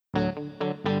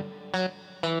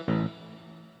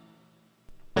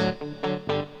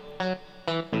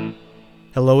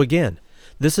Hello again.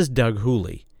 This is Doug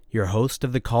Hooley, your host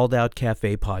of the Called Out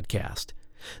Cafe podcast.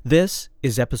 This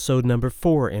is episode number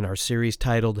 4 in our series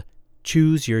titled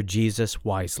Choose Your Jesus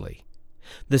Wisely,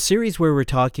 the series where we're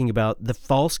talking about the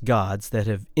false gods that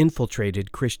have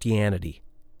infiltrated Christianity.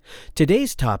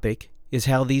 Today's topic is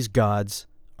how these gods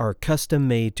are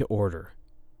custom-made to order.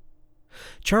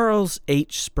 Charles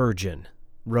H. Spurgeon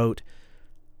wrote,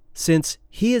 "Since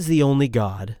he is the only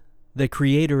God, the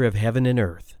creator of heaven and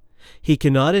earth, he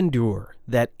cannot endure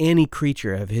that any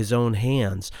creature of his own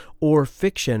hands or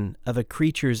fiction of a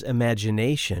creature's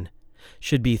imagination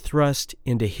should be thrust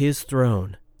into his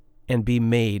throne and be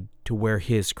made to wear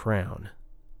his crown."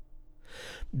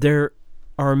 There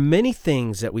are many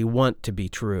things that we want to be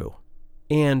true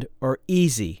and are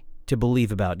easy to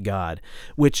believe about God,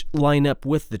 which line up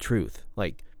with the truth,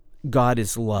 like God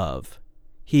is love,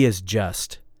 He is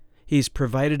just, He's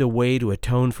provided a way to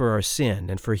atone for our sin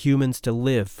and for humans to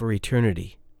live for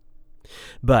eternity.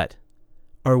 But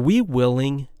are we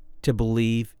willing to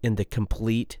believe in the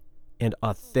complete and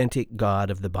authentic God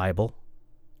of the Bible?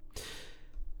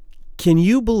 Can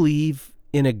you believe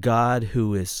in a God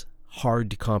who is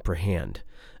hard to comprehend,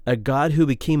 a God who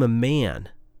became a man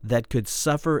that could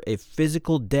suffer a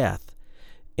physical death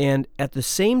and at the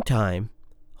same time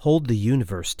hold the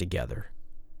universe together?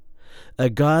 A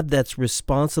God that's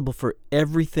responsible for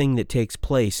everything that takes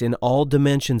place in all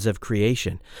dimensions of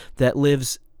creation, that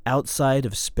lives outside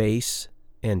of space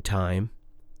and time.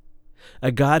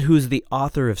 A God who is the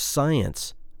author of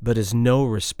science, but is no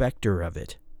respecter of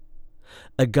it.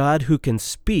 A God who can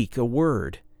speak a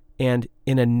word and,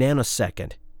 in a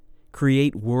nanosecond,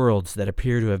 create worlds that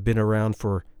appear to have been around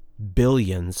for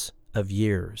billions of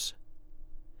years.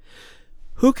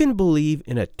 Who can believe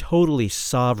in a totally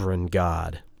sovereign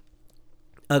God?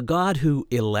 A God who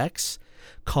elects,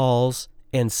 calls,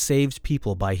 and saves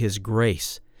people by His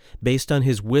grace, based on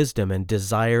His wisdom and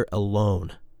desire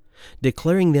alone,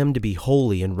 declaring them to be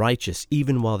holy and righteous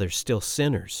even while they're still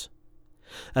sinners.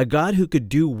 A God who could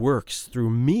do works through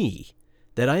me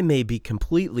that I may be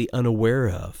completely unaware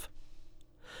of.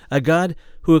 A God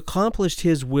who accomplished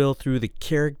His will through the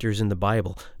characters in the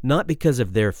Bible, not because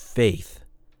of their faith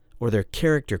or their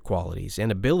character qualities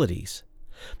and abilities,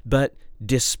 but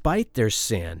despite their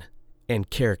sin and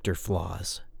character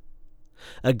flaws.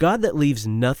 A God that leaves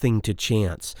nothing to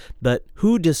chance, but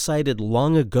who decided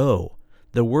long ago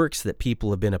the works that people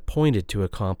have been appointed to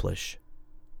accomplish.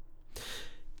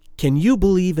 Can you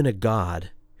believe in a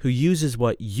God who uses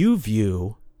what you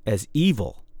view as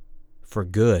evil for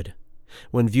good,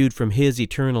 when viewed from His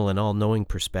eternal and all-knowing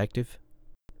perspective?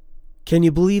 Can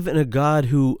you believe in a God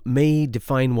who may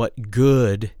define what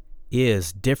good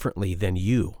is differently than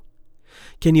you?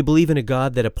 Can you believe in a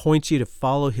God that appoints you to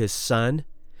follow His Son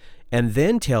and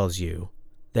then tells you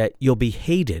that you'll be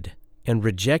hated and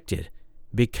rejected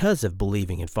because of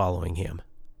believing and following Him?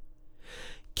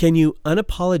 Can you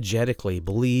unapologetically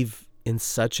believe in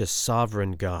such a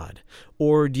sovereign God?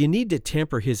 Or do you need to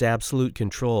temper His absolute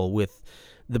control with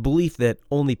the belief that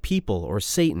only people or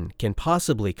Satan can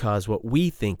possibly cause what we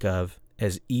think of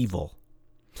as evil?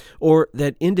 Or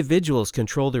that individuals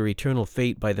control their eternal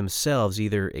fate by themselves,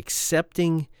 either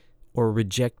accepting or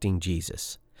rejecting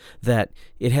Jesus? That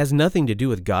it has nothing to do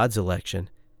with God's election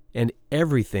and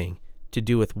everything to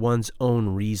do with one's own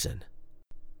reason?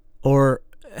 Or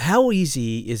how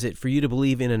easy is it for you to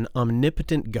believe in an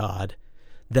omnipotent God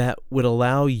that would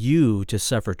allow you to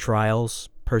suffer trials,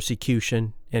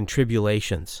 persecution, and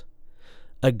tribulations?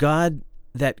 A God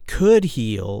that could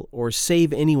heal or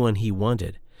save anyone He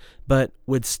wanted, but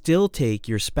would still take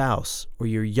your spouse or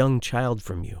your young child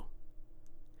from you?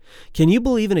 Can you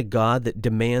believe in a God that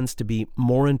demands to be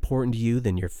more important to you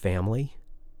than your family?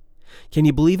 Can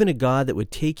you believe in a God that would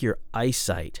take your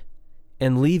eyesight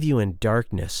and leave you in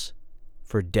darkness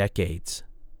for decades?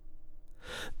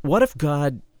 What if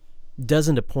God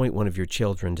doesn't appoint one of your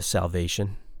children to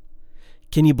salvation?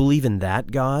 Can you believe in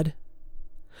that God?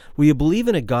 Will you believe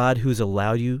in a God who's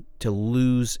allowed you to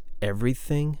lose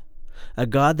everything? A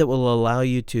God that will allow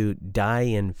you to die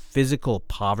in physical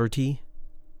poverty?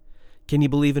 Can you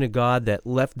believe in a God that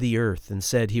left the earth and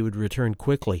said He would return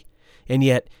quickly, and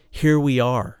yet here we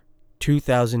are,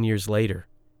 2,000 years later,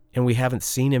 and we haven't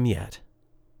seen Him yet?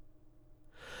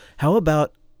 How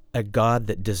about a God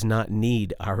that does not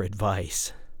need our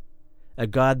advice? A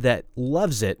God that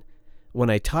loves it when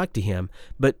I talk to Him,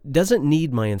 but doesn't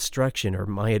need my instruction or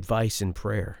my advice in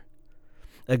prayer.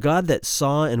 A God that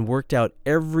saw and worked out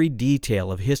every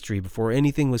detail of history before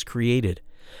anything was created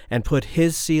and put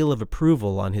His seal of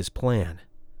approval on His plan.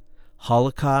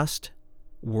 Holocaust,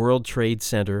 World Trade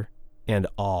Center, and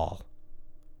all.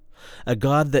 A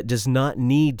God that does not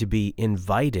need to be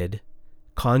invited,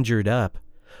 conjured up,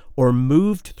 or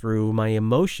moved through my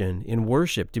emotion in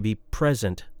worship to be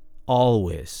present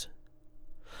always.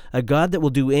 A God that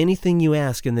will do anything you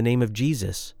ask in the name of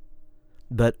Jesus,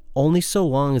 but only so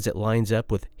long as it lines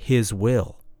up with His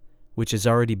will, which has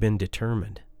already been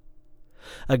determined.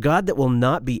 A God that will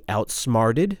not be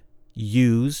outsmarted,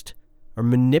 used, or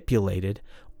manipulated,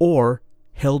 or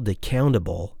held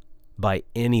accountable by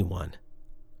anyone.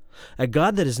 A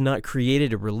God that has not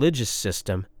created a religious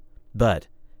system, but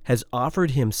has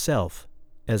offered Himself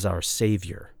as our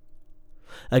Savior.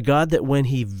 A God that when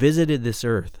He visited this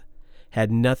earth had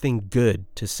nothing good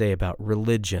to say about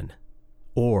religion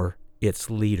or its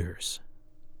leaders.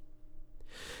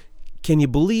 Can you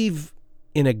believe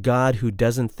in a God who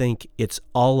doesn't think it's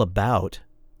all about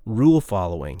rule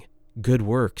following, good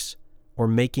works, or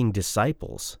making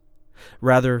disciples?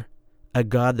 Rather, a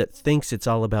God that thinks it's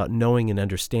all about knowing and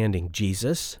understanding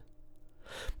Jesus?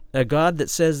 A God that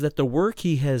says that the work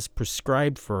He has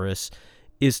prescribed for us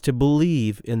is to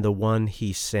believe in the one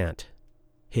He sent,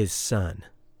 His Son.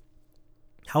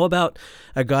 How about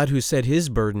a God who said His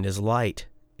burden is light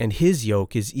and His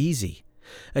yoke is easy?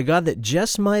 A God that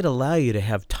just might allow you to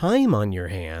have time on your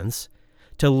hands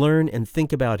to learn and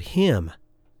think about Him,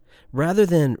 rather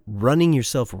than running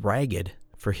yourself ragged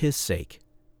for His sake.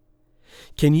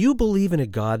 Can you believe in a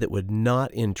God that would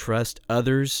not entrust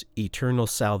others' eternal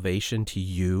salvation to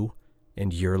you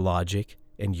and your logic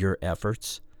and your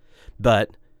efforts,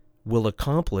 but will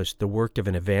accomplish the work of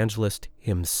an evangelist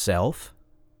Himself?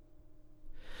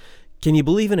 Can you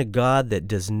believe in a God that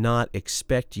does not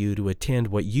expect you to attend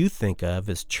what you think of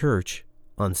as church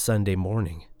on Sunday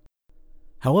morning?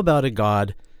 How about a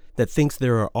God that thinks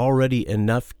there are already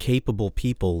enough capable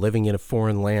people living in a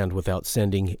foreign land without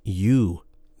sending you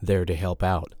there to help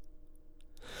out?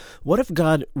 What if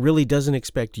God really doesn't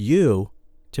expect you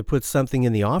to put something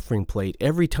in the offering plate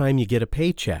every time you get a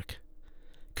paycheck?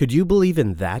 Could you believe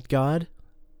in that God?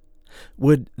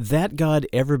 Would that God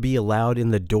ever be allowed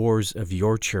in the doors of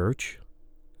your church?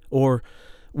 Or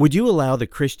would you allow the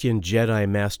Christian Jedi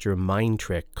Master mind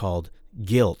trick called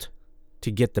guilt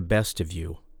to get the best of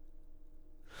you?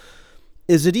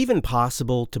 Is it even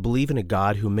possible to believe in a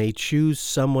God who may choose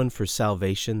someone for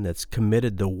salvation that's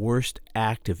committed the worst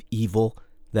act of evil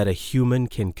that a human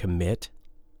can commit?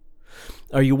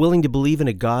 Are you willing to believe in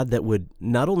a God that would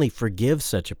not only forgive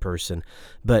such a person,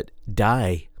 but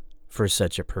die for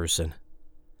such a person?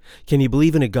 Can you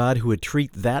believe in a God who would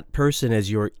treat that person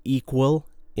as your equal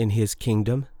in His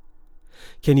kingdom?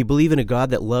 Can you believe in a God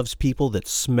that loves people that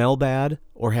smell bad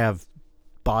or have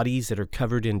bodies that are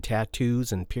covered in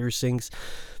tattoos and piercings,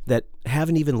 that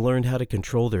haven't even learned how to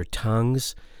control their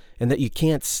tongues, and that you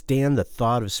can't stand the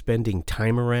thought of spending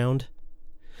time around?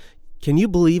 Can you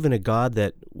believe in a God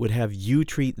that would have you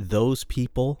treat those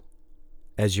people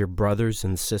as your brothers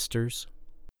and sisters?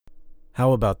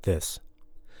 How about this?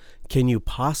 Can you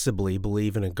possibly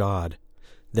believe in a God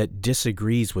that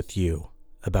disagrees with you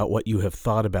about what you have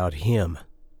thought about Him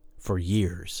for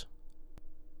years?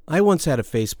 I once had a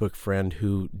Facebook friend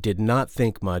who did not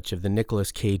think much of the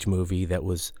Nicolas Cage movie that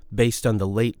was based on the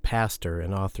late pastor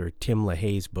and author Tim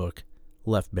LaHaye's book,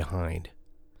 Left Behind.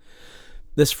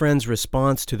 This friend's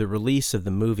response to the release of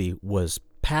the movie was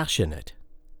passionate.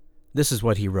 This is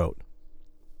what he wrote.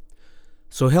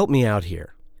 "So help me out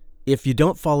here. If you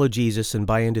don't follow Jesus and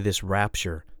buy into this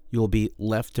rapture, you will be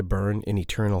left to burn in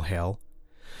eternal hell.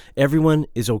 Everyone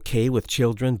is okay with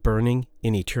children burning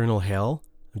in eternal hell?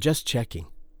 I'm just checking.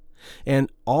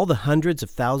 And all the hundreds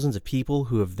of thousands of people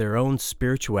who have their own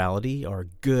spirituality are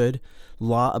good,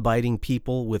 law-abiding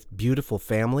people with beautiful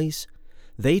families,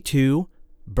 they too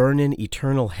burn in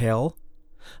eternal hell?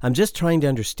 I'm just trying to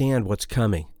understand what's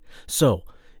coming. So,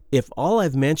 if all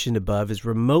I've mentioned above is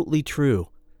remotely true,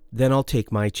 then I'll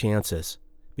take my chances,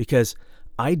 because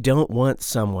I don't want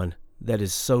someone that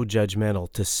is so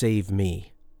judgmental to save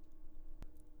me."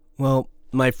 Well,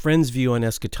 my friend's view on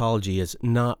eschatology is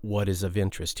not what is of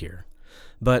interest here.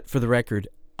 But for the record,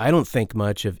 I don't think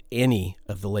much of any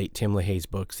of the late Tim LaHaye's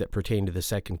books that pertain to the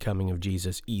second coming of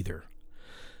Jesus either.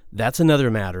 That's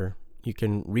another matter. You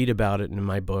can read about it in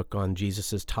my book on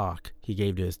Jesus' talk he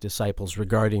gave to his disciples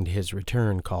regarding his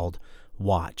return called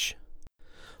Watch.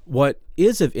 What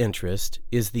is of interest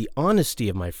is the honesty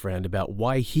of my friend about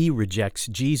why he rejects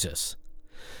Jesus.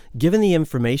 Given the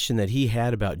information that he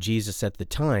had about Jesus at the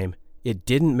time, it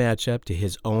didn't match up to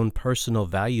his own personal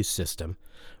value system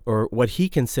or what he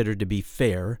considered to be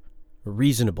fair, or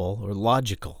reasonable, or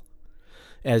logical.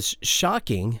 As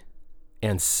shocking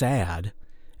and sad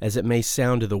as it may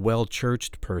sound to the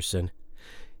well-churched person,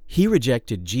 he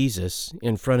rejected Jesus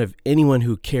in front of anyone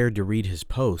who cared to read his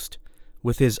post,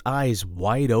 with his eyes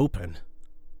wide open.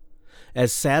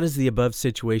 As sad as the above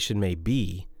situation may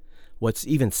be, what's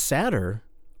even sadder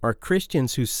are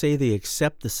Christians who say they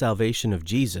accept the salvation of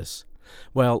Jesus,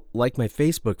 while, like my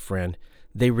Facebook friend,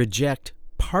 they reject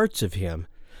parts of him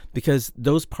because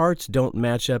those parts don't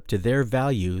match up to their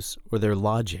values or their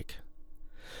logic.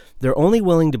 They're only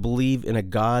willing to believe in a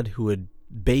God who would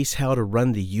base how to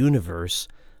run the universe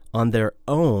on their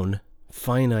own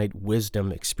finite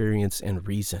wisdom, experience, and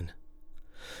reason.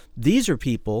 These are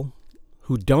people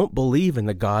who don't believe in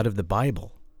the God of the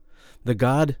Bible, the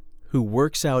God who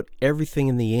works out everything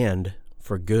in the end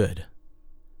for good.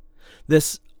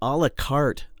 This a la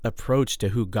carte approach to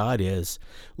who God is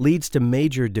leads to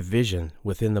major division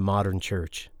within the modern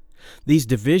church. These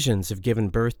divisions have given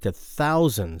birth to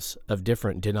thousands of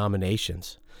different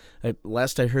denominations.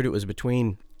 Last I heard, it was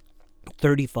between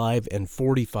 35 and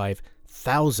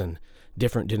 45,000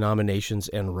 different denominations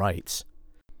and rites.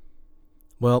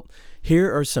 Well,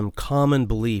 here are some common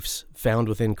beliefs found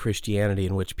within Christianity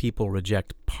in which people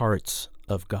reject parts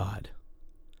of God.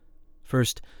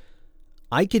 First,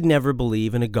 I could never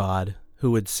believe in a God who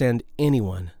would send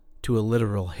anyone to a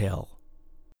literal hell.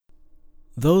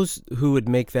 Those who would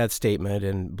make that statement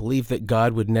and believe that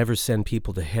God would never send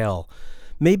people to hell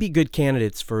may be good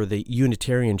candidates for the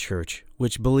Unitarian Church,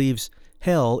 which believes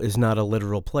hell is not a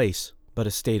literal place, but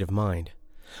a state of mind.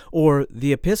 Or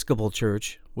the Episcopal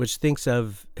Church, which thinks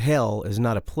of hell as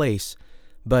not a place,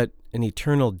 but an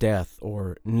eternal death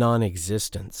or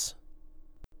non-existence.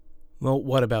 Well,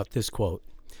 what about this quote?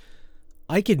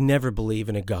 I could never believe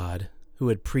in a God who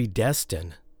would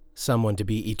predestine someone to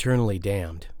be eternally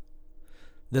damned.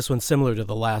 This one's similar to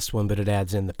the last one, but it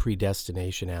adds in the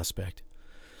predestination aspect.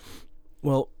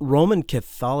 Well, Roman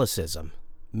Catholicism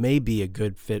may be a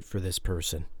good fit for this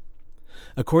person.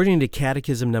 According to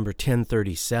Catechism number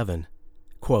 1037,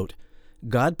 quote,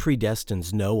 God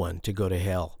predestines no one to go to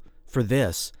hell. For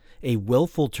this, a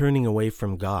willful turning away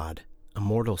from God, a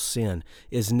mortal sin,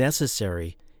 is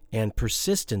necessary, and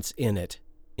persistence in it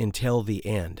until the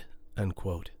end,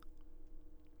 unquote.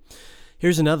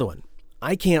 Here's another one.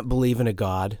 I can't believe in a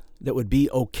God that would be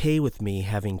okay with me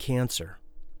having cancer.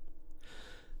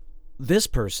 This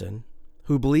person,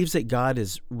 who believes that God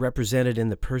is represented in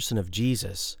the person of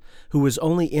Jesus, who was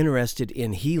only interested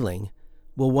in healing,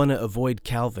 will want to avoid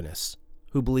Calvinists,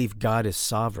 who believe God is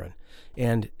sovereign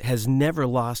and has never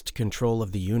lost control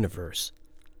of the universe.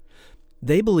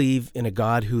 They believe in a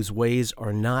God whose ways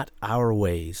are not our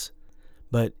ways,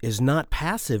 but is not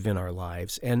passive in our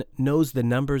lives and knows the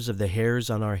numbers of the hairs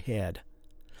on our head.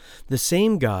 The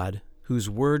same God whose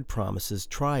word promises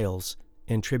trials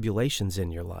and tribulations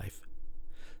in your life.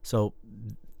 So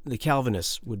the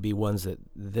Calvinists would be ones that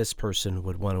this person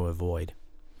would want to avoid.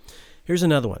 Here's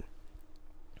another one.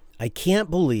 I can't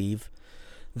believe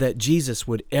that Jesus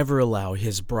would ever allow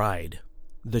his bride,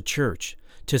 the church,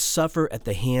 to suffer at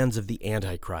the hands of the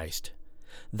Antichrist.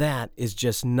 That is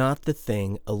just not the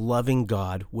thing a loving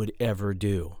God would ever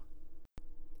do.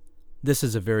 This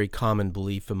is a very common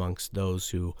belief amongst those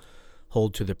who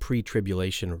hold to the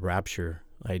pre-tribulation rapture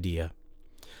idea.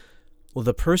 Well,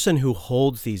 the person who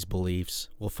holds these beliefs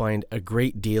will find a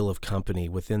great deal of company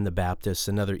within the Baptists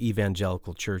and other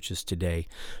evangelical churches today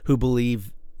who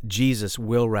believe Jesus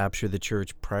will rapture the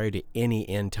church prior to any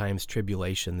end times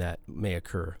tribulation that may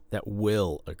occur, that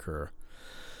will occur.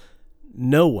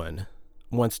 No one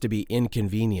wants to be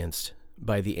inconvenienced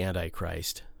by the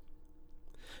Antichrist.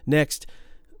 Next,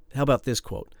 how about this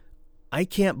quote? I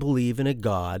can't believe in a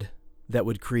God that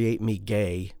would create me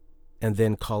gay and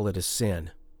then call it a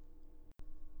sin.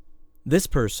 This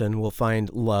person will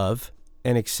find love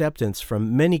and acceptance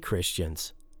from many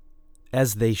Christians,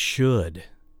 as they should.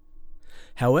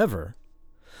 However,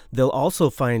 they'll also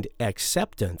find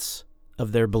acceptance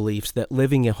of their beliefs that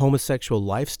living a homosexual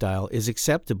lifestyle is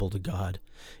acceptable to God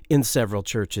in several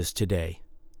churches today.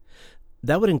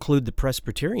 That would include the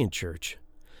Presbyterian Church.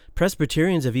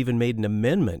 Presbyterians have even made an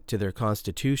amendment to their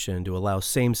constitution to allow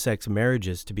same-sex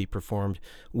marriages to be performed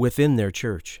within their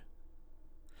church.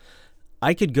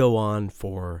 I could go on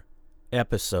for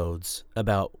episodes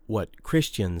about what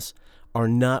Christians are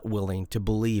not willing to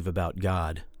believe about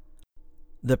God.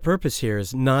 The purpose here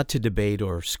is not to debate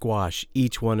or squash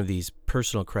each one of these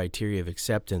personal criteria of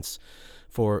acceptance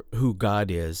for who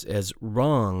God is, as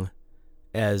wrong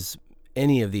as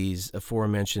any of these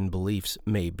aforementioned beliefs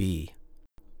may be.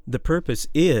 The purpose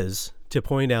is to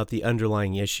point out the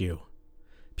underlying issue,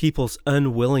 people's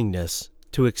unwillingness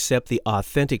to accept the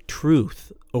authentic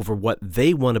truth over what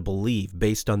they want to believe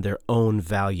based on their own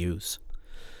values.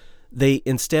 They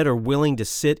instead are willing to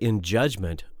sit in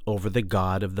judgment over the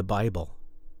God of the Bible.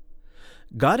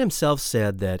 God himself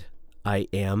said that I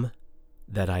am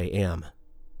that I am.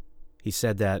 He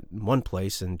said that in one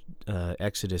place in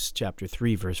Exodus chapter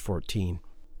 3, verse 14.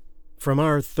 From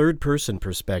our third-person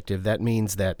perspective, that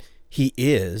means that he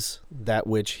is that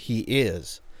which he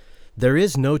is. There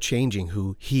is no changing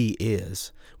who he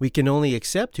is. We can only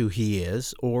accept who he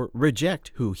is or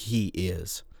reject who he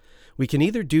is. We can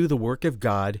either do the work of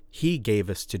God he gave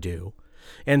us to do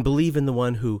and believe in the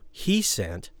one who he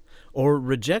sent, or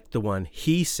reject the one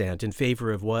he sent in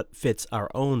favor of what fits our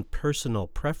own personal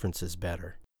preferences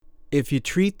better. If you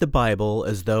treat the Bible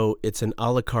as though it's an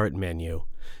a la carte menu,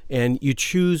 and you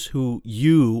choose who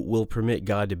you will permit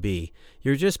God to be,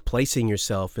 you're just placing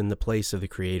yourself in the place of the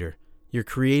Creator. You're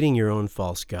creating your own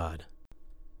false God.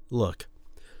 Look,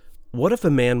 what if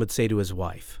a man would say to his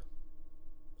wife,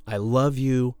 I love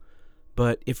you,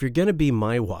 but if you're going to be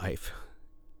my wife,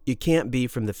 you can't be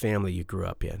from the family you grew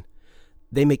up in.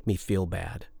 They make me feel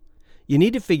bad. You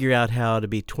need to figure out how to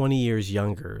be 20 years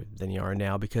younger than you are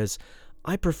now, because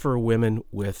I prefer women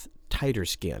with tighter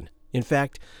skin. In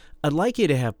fact, I'd like you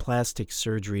to have plastic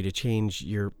surgery to change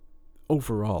your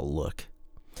overall look.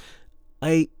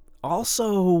 I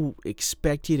also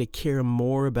expect you to care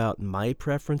more about my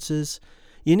preferences.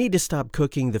 You need to stop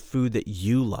cooking the food that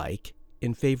you like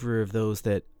in favor of those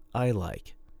that I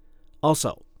like.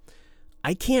 Also,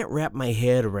 I can't wrap my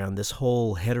head around this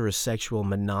whole heterosexual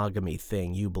monogamy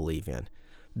thing you believe in.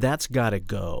 That's gotta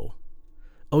go.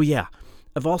 Oh yeah,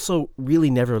 I've also really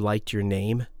never liked your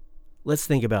name. Let's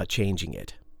think about changing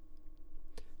it.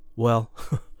 Well,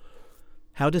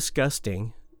 how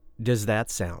disgusting does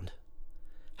that sound?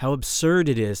 How absurd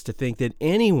it is to think that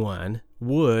anyone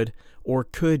would or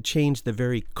could change the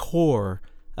very core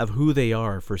of who they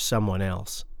are for someone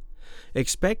else.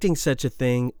 Expecting such a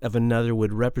thing of another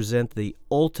would represent the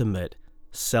ultimate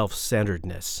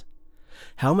self-centeredness.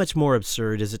 How much more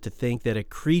absurd is it to think that a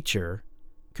creature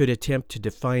could attempt to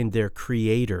define their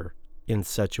creator in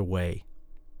such a way?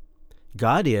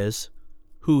 God is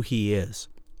who he is.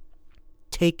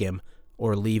 Take him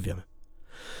or leave him.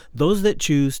 Those that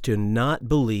choose to not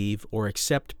believe or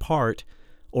accept part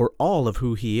or all of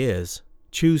who he is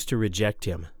choose to reject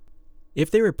him. If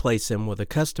they replace him with a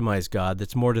customized God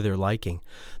that's more to their liking,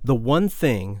 the one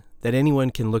thing that anyone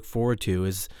can look forward to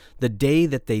is the day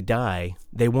that they die,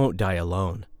 they won't die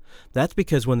alone. That's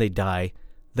because when they die,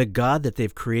 the God that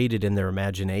they've created in their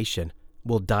imagination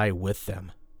will die with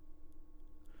them.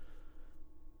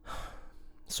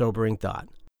 Sobering thought.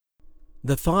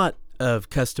 The thought of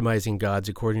customizing gods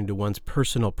according to one's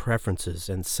personal preferences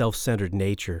and self-centered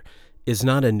nature is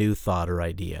not a new thought or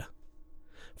idea.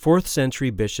 4th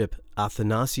century Bishop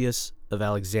Athanasius of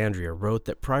Alexandria wrote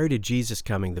that prior to Jesus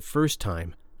coming the first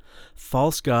time,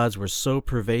 false gods were so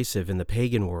pervasive in the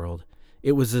pagan world,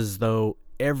 it was as though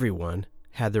everyone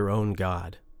had their own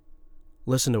god.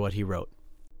 Listen to what he wrote.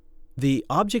 The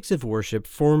objects of worship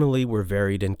formerly were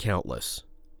varied and countless.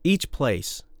 Each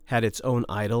place had its own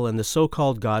idol, and the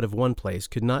so-called god of one place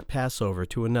could not pass over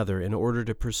to another in order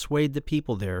to persuade the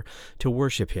people there to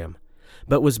worship him,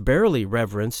 but was barely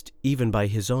reverenced even by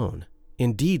his own.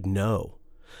 Indeed, no.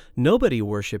 Nobody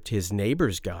worshipped his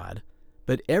neighbor's god,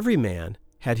 but every man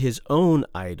had his own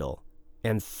idol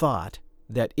and thought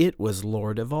that it was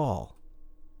Lord of all.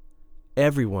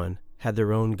 Everyone had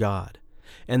their own god,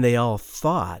 and they all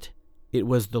thought it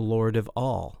was the Lord of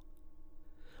all.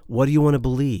 What do you want to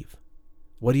believe?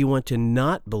 What do you want to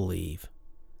not believe?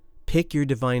 Pick your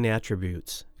divine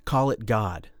attributes, call it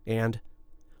God, and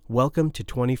welcome to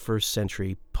 21st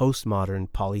century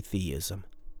postmodern polytheism.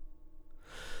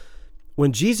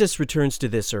 When Jesus returns to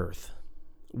this earth,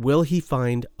 will he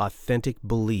find authentic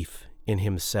belief in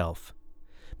himself?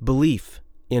 Belief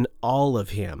in all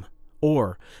of him?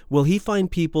 Or will he find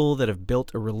people that have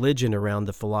built a religion around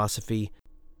the philosophy,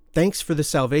 thanks for the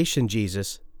salvation,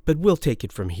 Jesus, but we'll take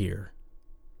it from here?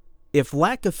 If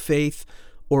lack of faith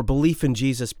or belief in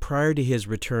Jesus prior to his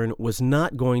return was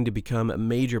not going to become a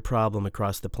major problem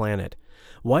across the planet,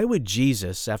 why would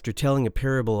Jesus, after telling a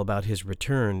parable about his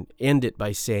return, end it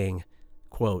by saying,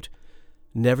 quote,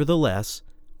 "Nevertheless,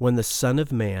 when the Son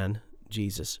of Man,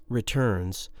 Jesus,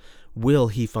 returns, will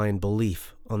he find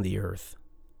belief on the earth?"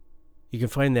 You can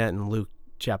find that in Luke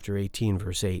chapter 18,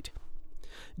 verse 8.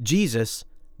 Jesus,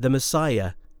 the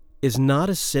Messiah, is not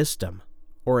a system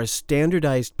or a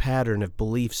standardized pattern of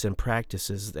beliefs and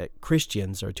practices that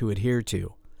Christians are to adhere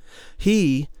to.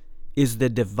 He is the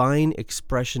divine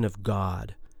expression of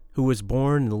God, who was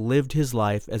born and lived his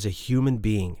life as a human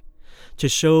being, to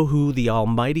show who the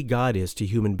Almighty God is to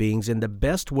human beings in the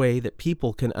best way that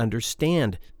people can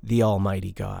understand the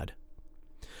Almighty God.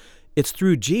 It's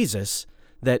through Jesus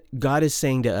that God is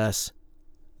saying to us,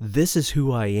 this is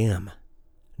who I am.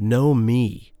 Know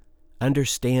me.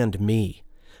 Understand me.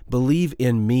 Believe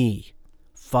in me.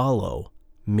 Follow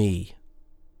me.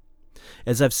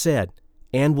 As I've said,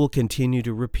 and will continue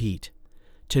to repeat,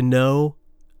 to know,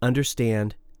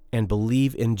 understand, and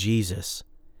believe in Jesus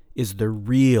is the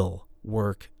real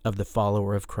work of the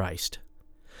follower of Christ.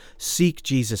 Seek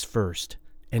Jesus first,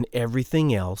 and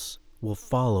everything else will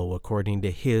follow according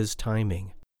to His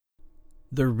timing.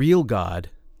 The real God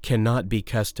cannot be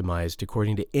customized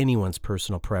according to anyone's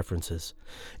personal preferences.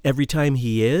 Every time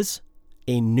He is,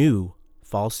 a new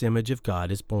false image of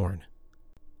God is born.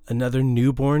 Another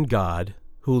newborn God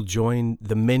who will join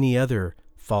the many other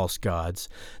false gods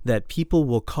that people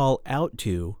will call out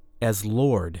to as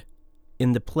Lord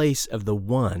in the place of the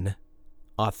one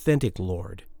authentic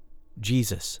Lord,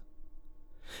 Jesus.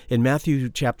 In Matthew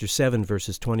chapter 7,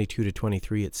 verses 22 to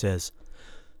 23, it says,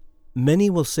 "Many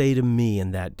will say to me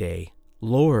in that day,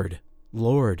 Lord,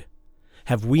 Lord,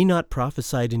 have we not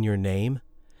prophesied in your name,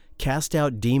 cast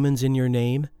out demons in your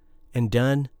name, and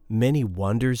done many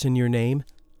wonders in your name?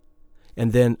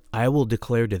 And then I will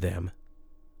declare to them,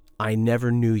 I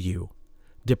never knew you.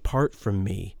 Depart from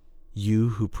me, you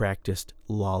who practiced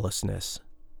lawlessness."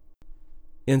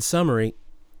 In summary,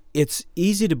 it's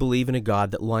easy to believe in a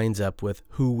God that lines up with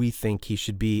who we think He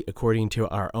should be according to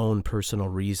our own personal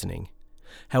reasoning.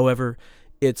 However,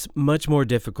 it's much more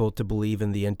difficult to believe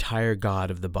in the entire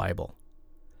God of the Bible.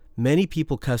 Many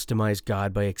people customize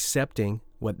God by accepting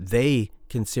what they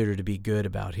consider to be good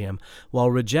about Him,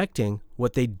 while rejecting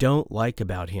what they don't like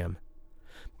about Him.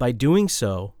 By doing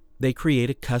so, they create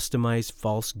a customized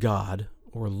false God,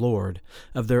 or Lord,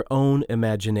 of their own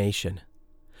imagination.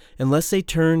 Unless they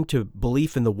turn to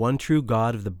belief in the one true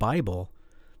God of the Bible,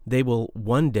 they will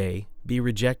one day be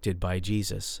rejected by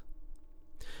Jesus.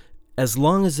 As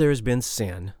long as there has been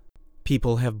sin,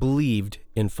 people have believed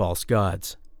in false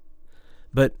gods.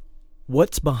 But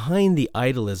what's behind the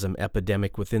idolism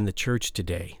epidemic within the church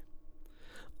today?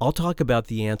 I'll talk about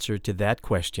the answer to that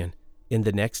question in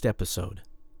the next episode.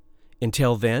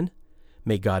 Until then,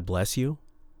 may God bless you,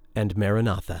 and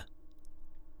Maranatha.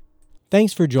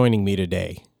 Thanks for joining me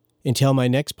today. Until my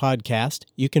next podcast,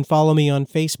 you can follow me on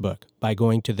Facebook by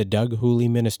going to the Doug Hooley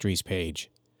Ministries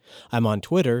page. I'm on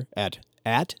Twitter at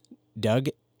Doug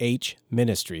H.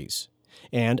 Ministries,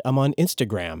 and I'm on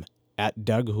Instagram at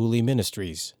Doug Hooley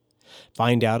Ministries.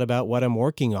 Find out about what I'm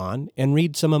working on and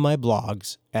read some of my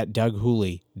blogs at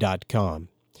doughooley.com,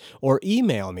 or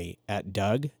email me at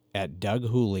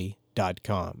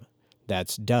doug@doughooley.com.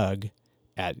 That's Doug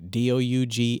at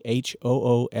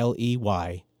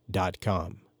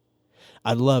doughooley.com.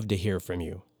 I'd love to hear from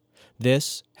you.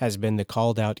 This has been the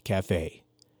Called Out Cafe.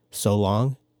 So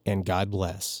long, and God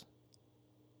bless.